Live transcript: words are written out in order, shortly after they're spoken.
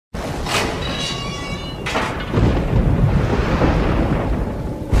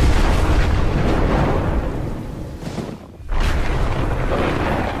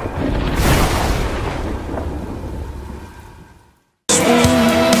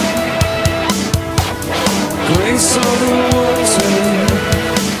water,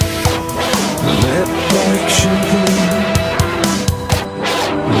 lip like sugar,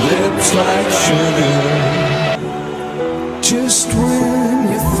 lips like sugar. Just when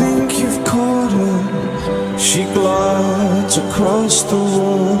you think you've caught her, she glides across the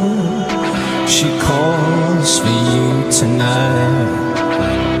water. She calls for you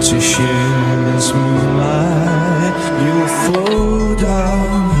tonight to share this moonlight. You'll flow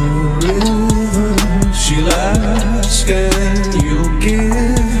down her river. She'll ask and you'll give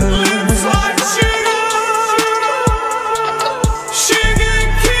her lips like sugar, sugar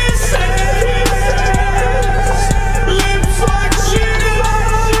kisses. Lips like sugar,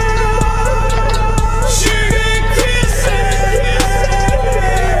 sugar kisses.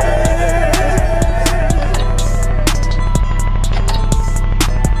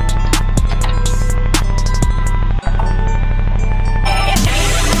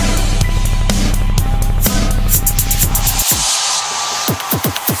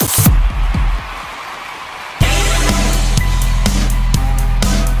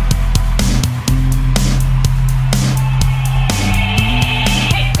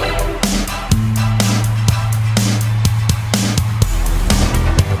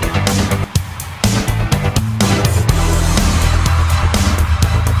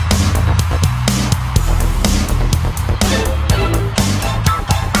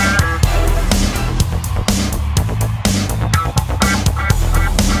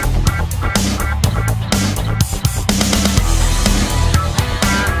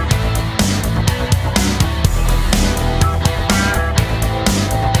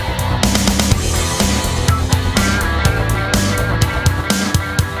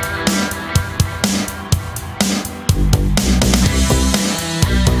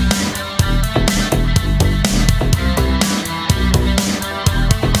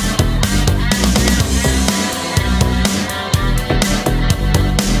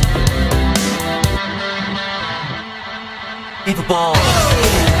 Capable.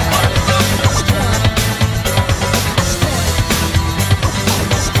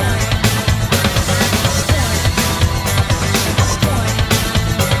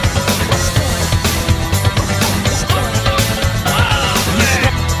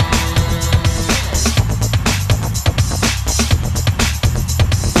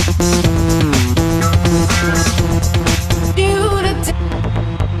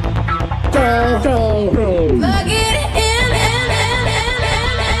 Plug it in.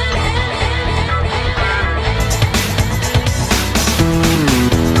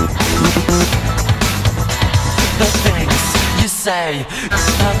 The things you say,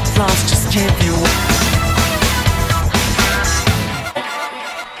 that plans just give you.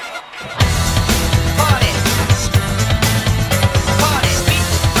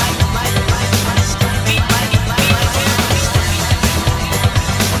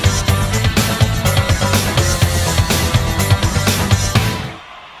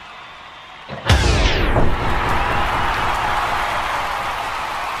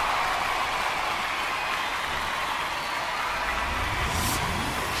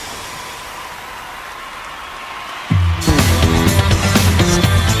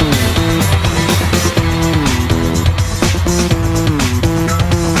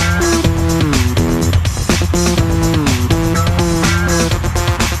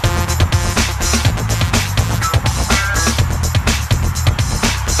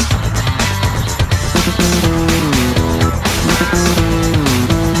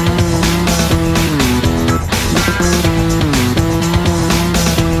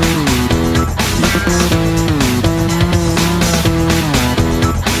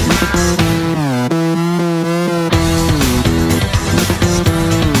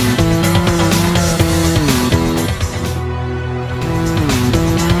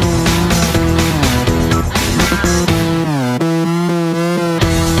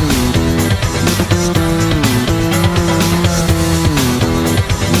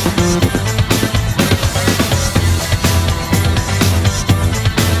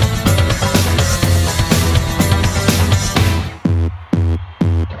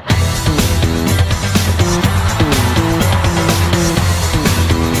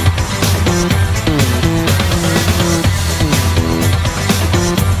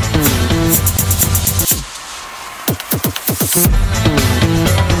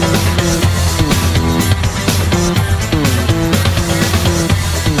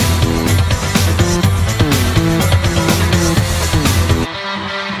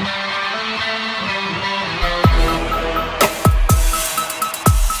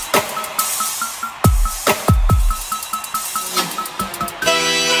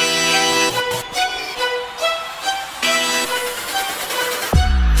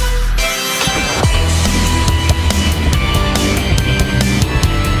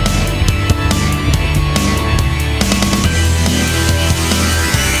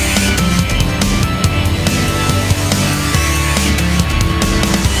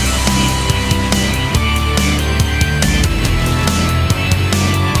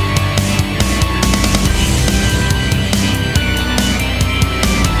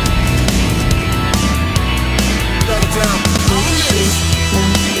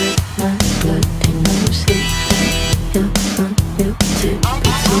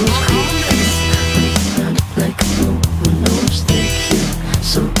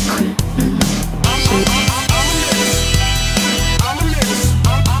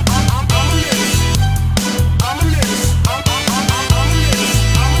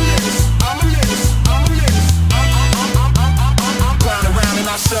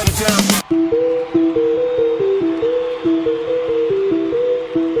 shut it down.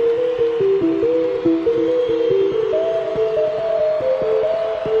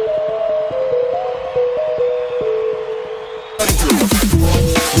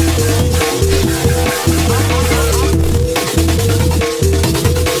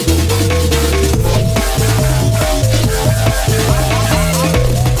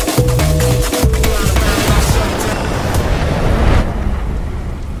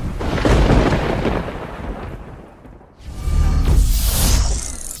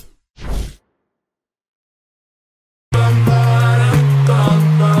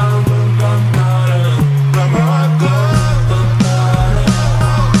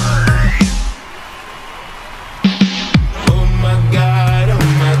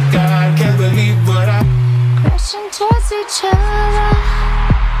 Towards each other,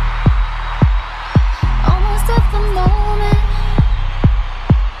 almost at the moment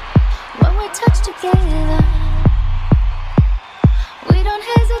when we touch together. We don't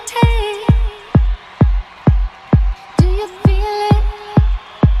hesitate. Do you feel it?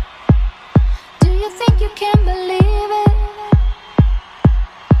 Do you think you can believe it?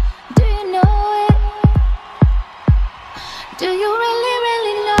 Do you know it? Do you really,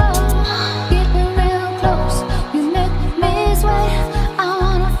 really know? Getting real close, you make me sweat. I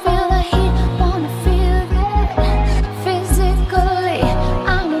wanna feel the heat, wanna feel it physically.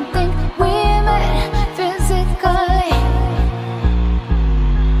 I don't think we met physically.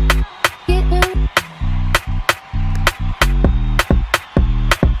 Getting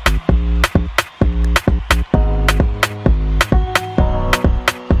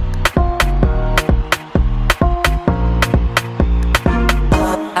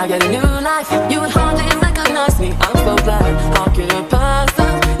I get a new life, you would hardly recognize me. I'm so glad. How can a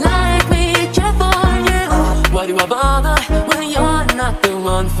person like me care for you? Why do I bother when you're not the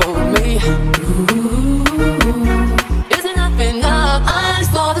one for me? Ooh, is it not enough? I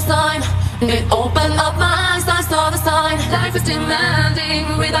saw the sign, it opened up my eyes. I saw the sign. Life is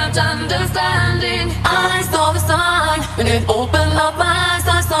demanding without understanding. I saw the sign, and it opened up my eyes.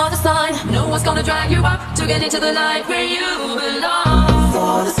 I saw the sign. No one's gonna drag you up to get into the light where you belong.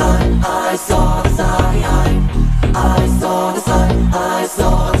 Saw the sign, I saw the sign. I saw the sign, I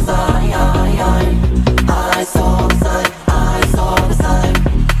saw the sign. I saw the sign, I saw the sign.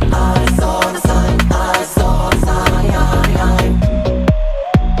 I saw the sign, I saw the sign.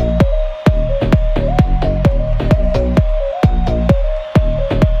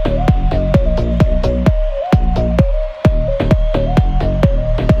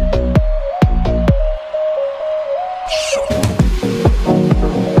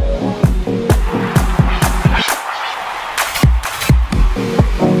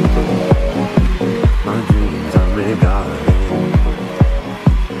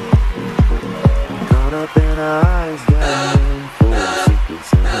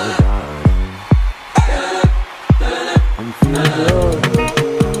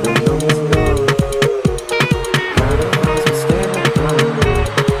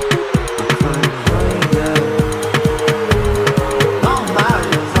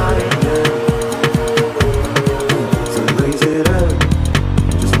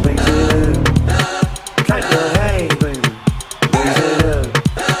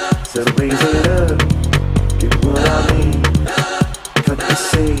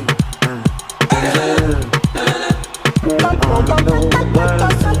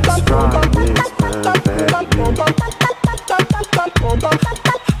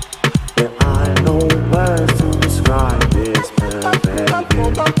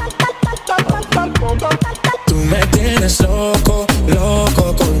 Tú me tienes loco,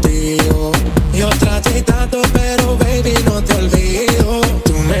 loco contigo. Yo trato y trato, pero baby no te olvido.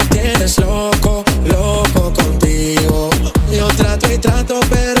 Tú me tienes loco, loco contigo. Yo trato y trato,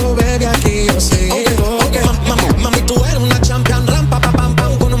 pero baby aquí yo sigo. Okay. Mami, tú eres una champion, rampa, pa, pam,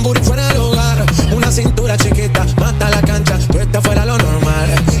 pam, con un booty fuera del hogar. Una cintura chiquita, mata la cancha, tú estás fuera de lo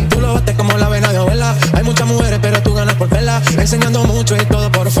normal. Tú lo bates como la vena de abuela. Hay muchas mujeres, pero tú ganas por verla. Enseñando mucho y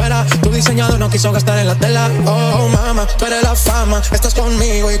todo por fuera. Tu diseñador no quiso gastar en la tela. Oh, mama, tú eres la fama. Estás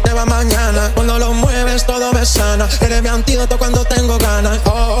conmigo y te va mañana. Cuando lo mueves todo me sana. Eres mi antídoto cuando tengo ganas.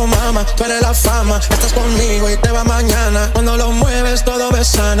 Oh, mama, tú eres la fama. Estás conmigo y te va mañana. Cuando lo mueves todo me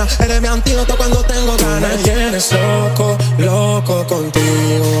sana. Eres mi antídoto cuando tengo ganas. Me tienes loco, loco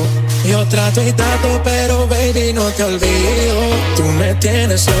contigo. Yo trato y trato, pero baby no te olvido. Tú me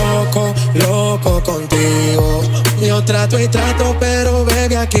tienes loco, loco contigo. Yo trato y trato, pero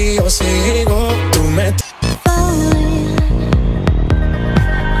baby aquí yo sigo. Tú me falling.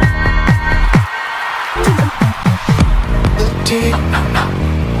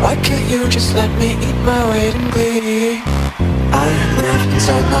 Why can't you just let me eat my weight in glee? I live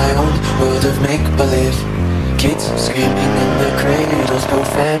inside my own world of make-believe. Kids screaming in their cradles,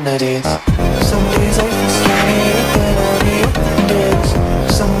 profanities. Some days I feel skinny, then I'll be open days.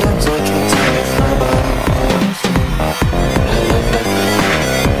 Sometimes I can't tell if my body moves. I love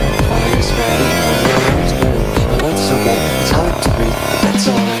everything. Fire's ready, my words burn. My love's so bright, it's hard to breathe, but that's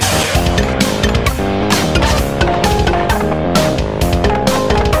alright.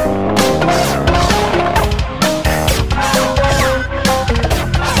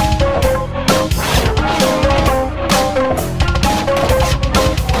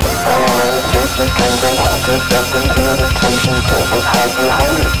 Jumping through the tension, purpose hide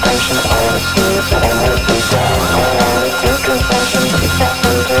behind the tension. All the spirits and energy down. I wanna take confession, keep that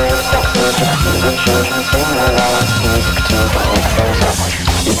filter, sex surgeon. Even children sing aloud, music to the whole face.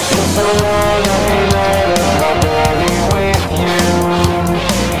 It feels so wrong, every night in my body with you.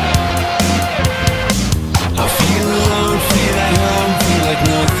 I feel alone, feel at home, feel like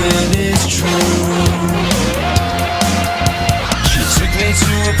nothing is true. To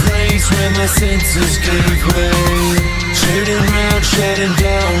a place where my senses gave way. Shedding round, shedding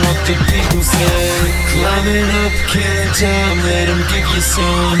down what the people say. Climbing up, killing time, let them give you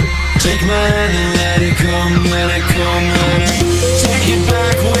some. Take my hand and let it come, let it come, let it take it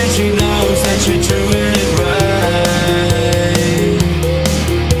back when she knows that you're doing it right.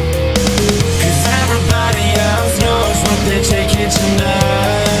 'Cause everybody else knows what they're taking tonight.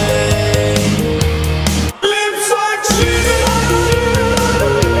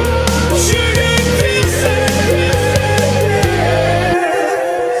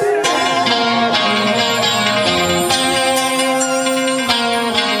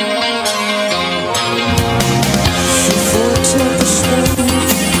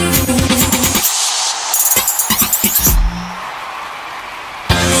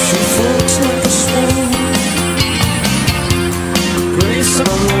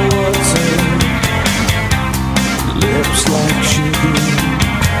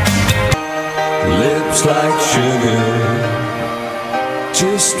 Like sugar.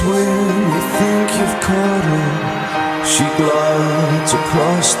 Just when you think you've caught her, she glides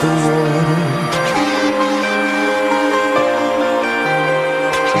across the water.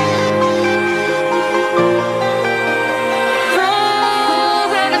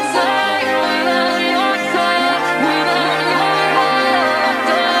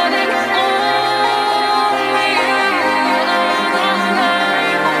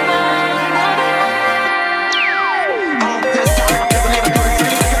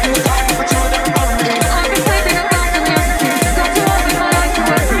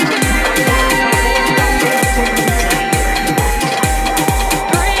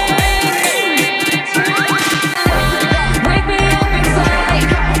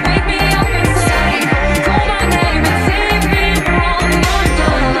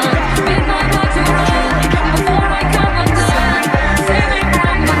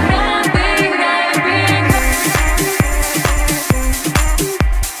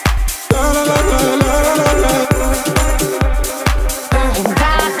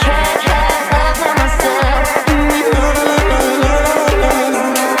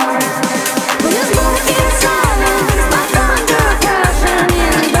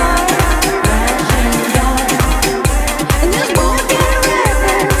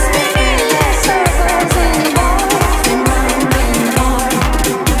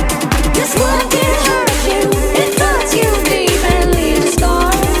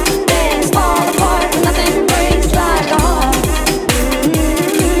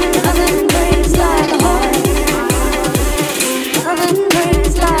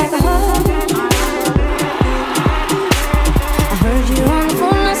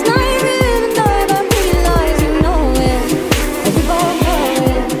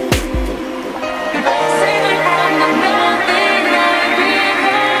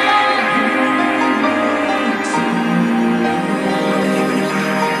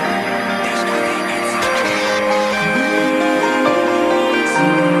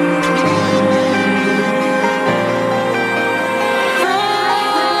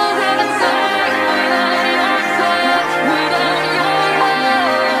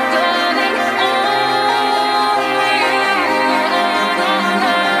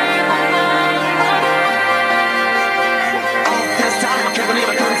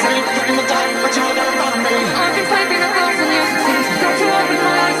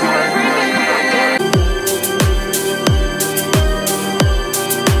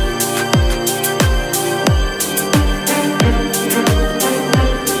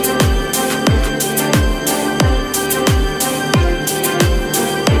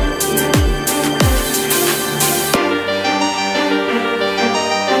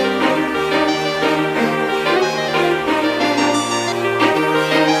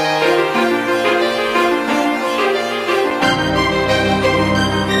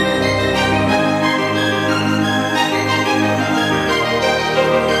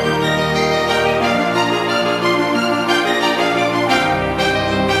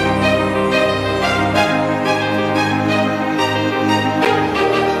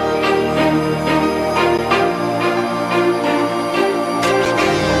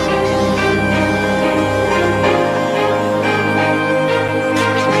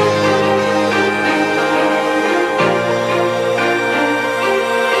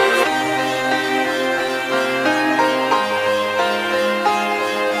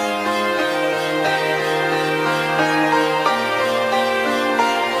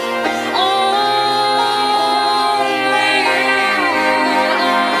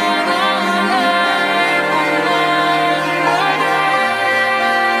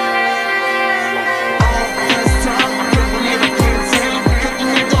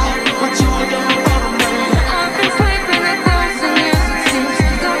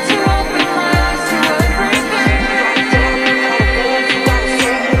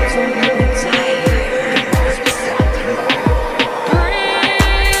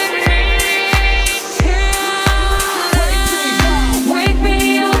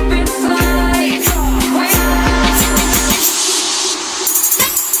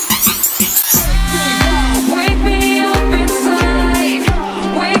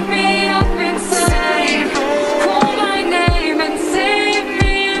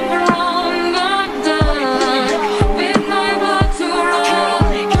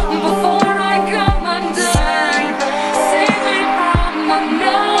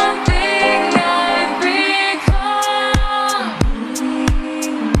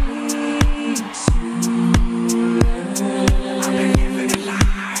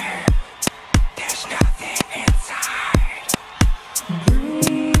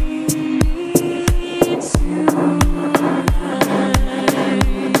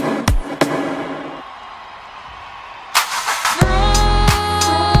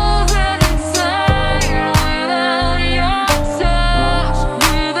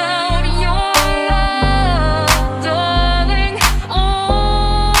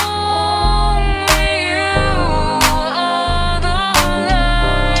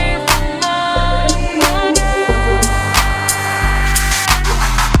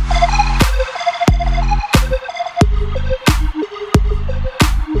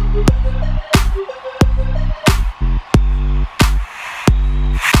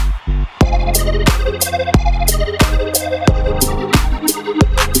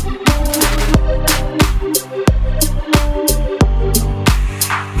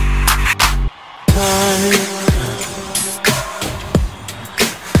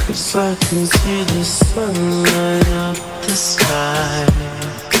 I can see the sun light up the sky.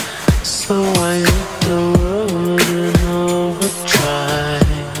 So I hit the road and overdrive,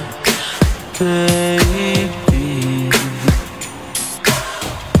 baby.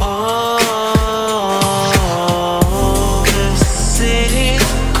 Oh, this city's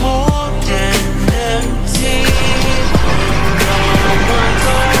cold and empty. No one's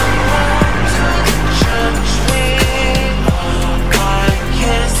around to judge me. I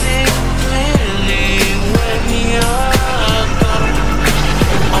can't see clearly when you're gone.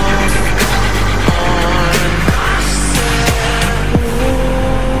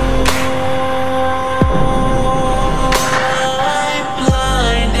 I'm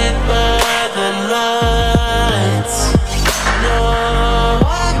blinded by the lights. No,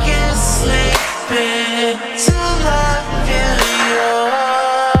 I can't sleep until I feel your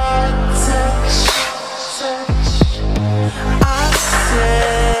touch. I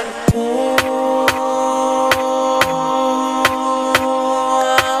said, ooh,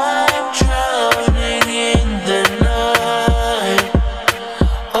 I'm drowning in the night.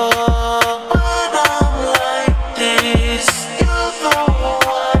 Oh, but I'm like this. You're the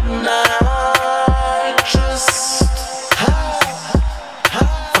one I trust.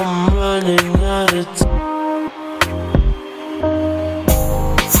 I'm running out of time.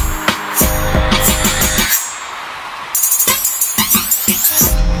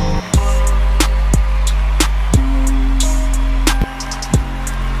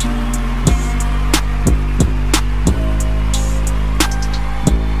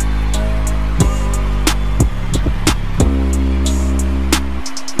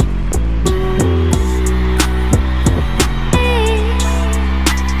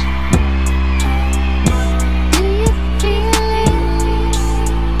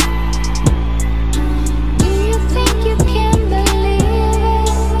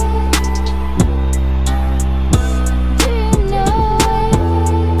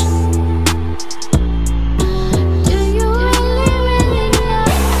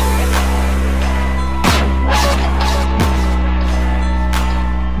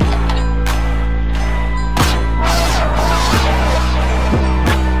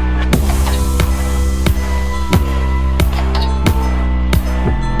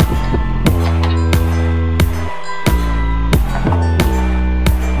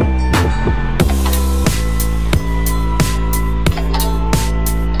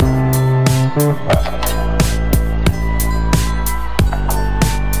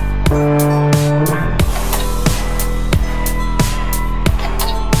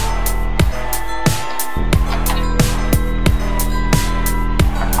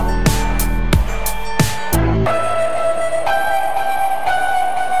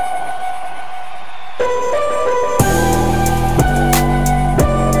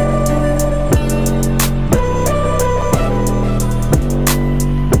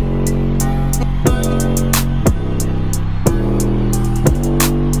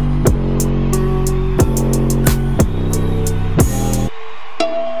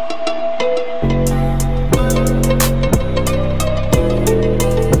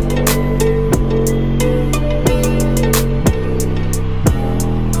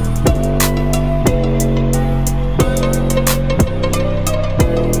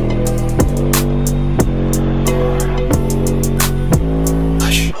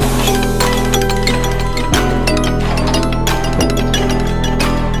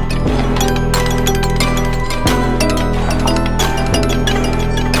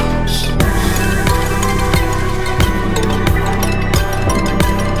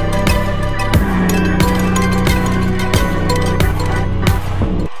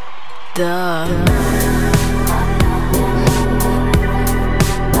 Duh.